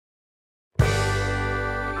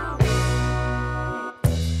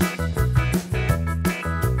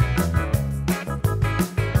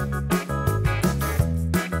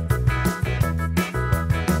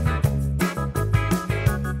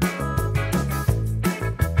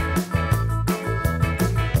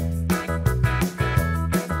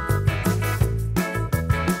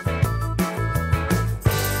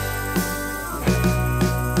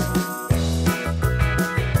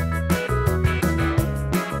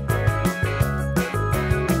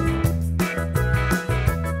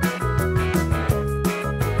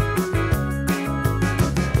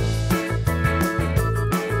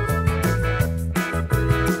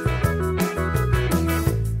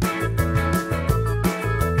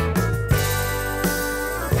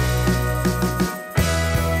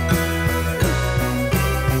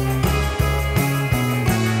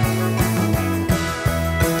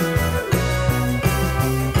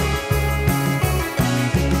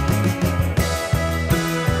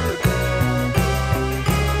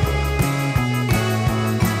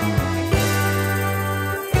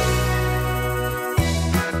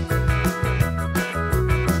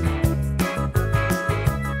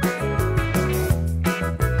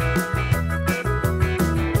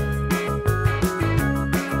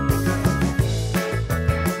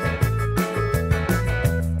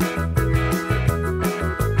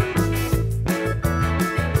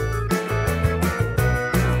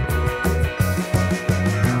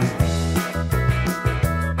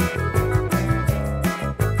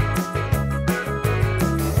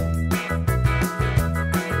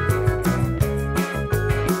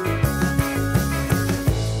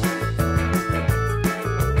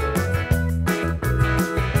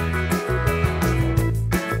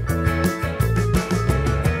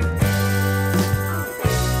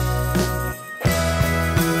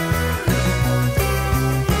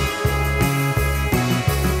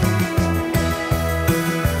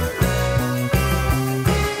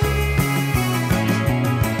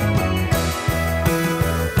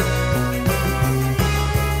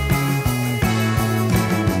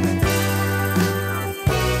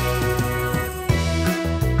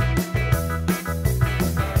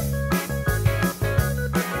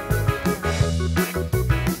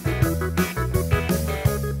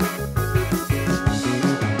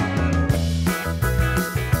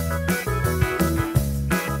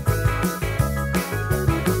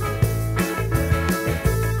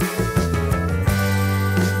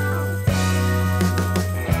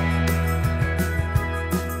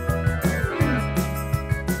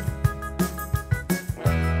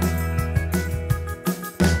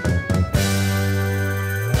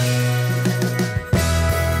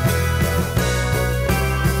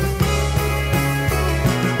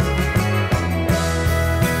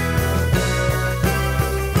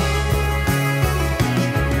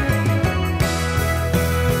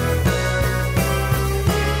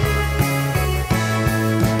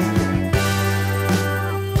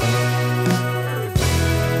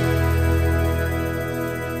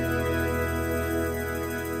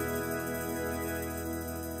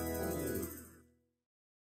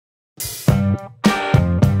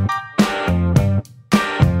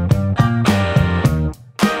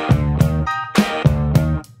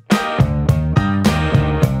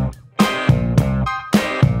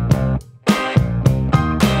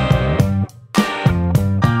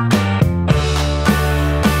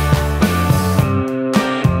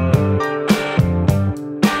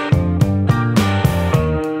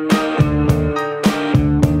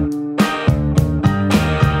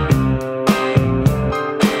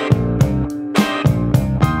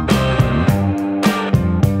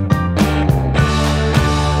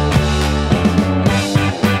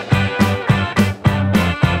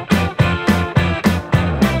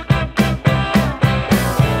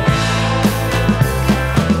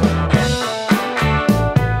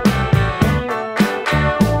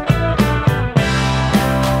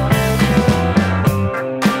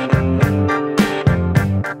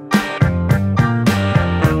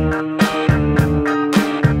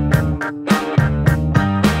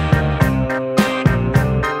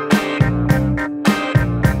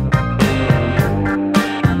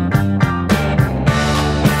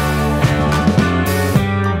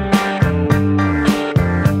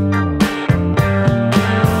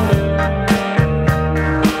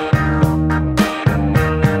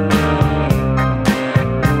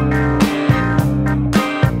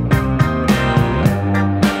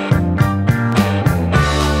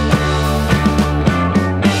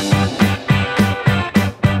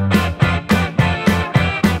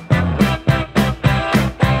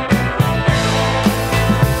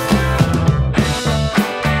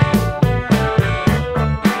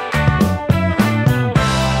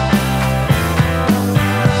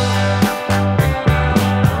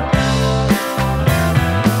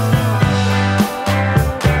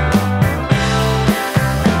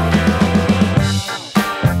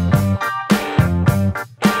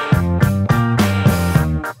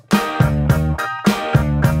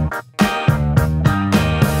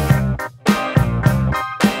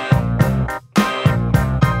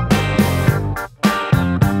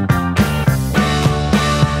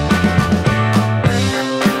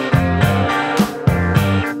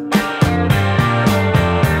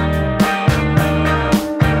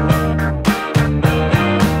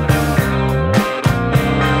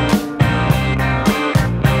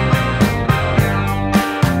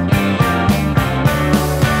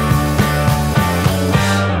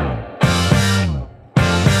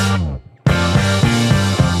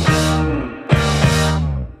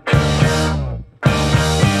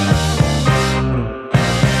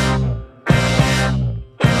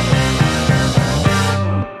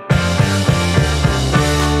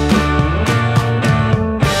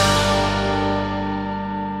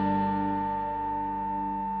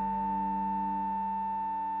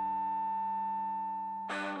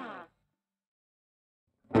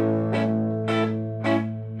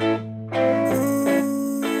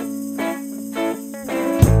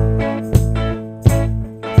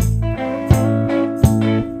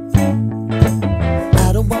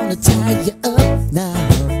wanna tie you up now.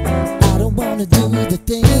 I don't wanna do the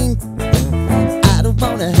thing. I don't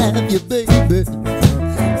wanna have you, baby.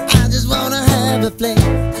 I just wanna have a fling.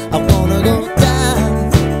 I wanna go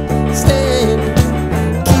down, stay,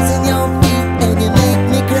 kissing your feet, and you make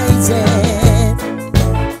me crazy.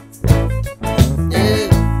 Yeah.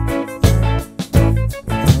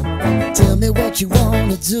 Tell me what you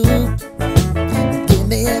wanna do. Give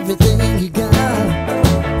me everything you got.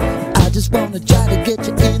 I just wanna try to get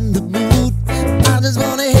you in the mood. I just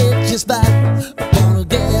wanna hit your spot. I wanna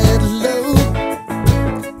get low,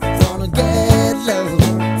 wanna get low.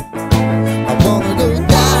 I wanna go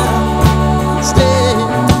down, stay,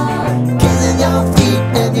 kissing your feet,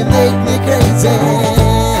 and you make me crazy.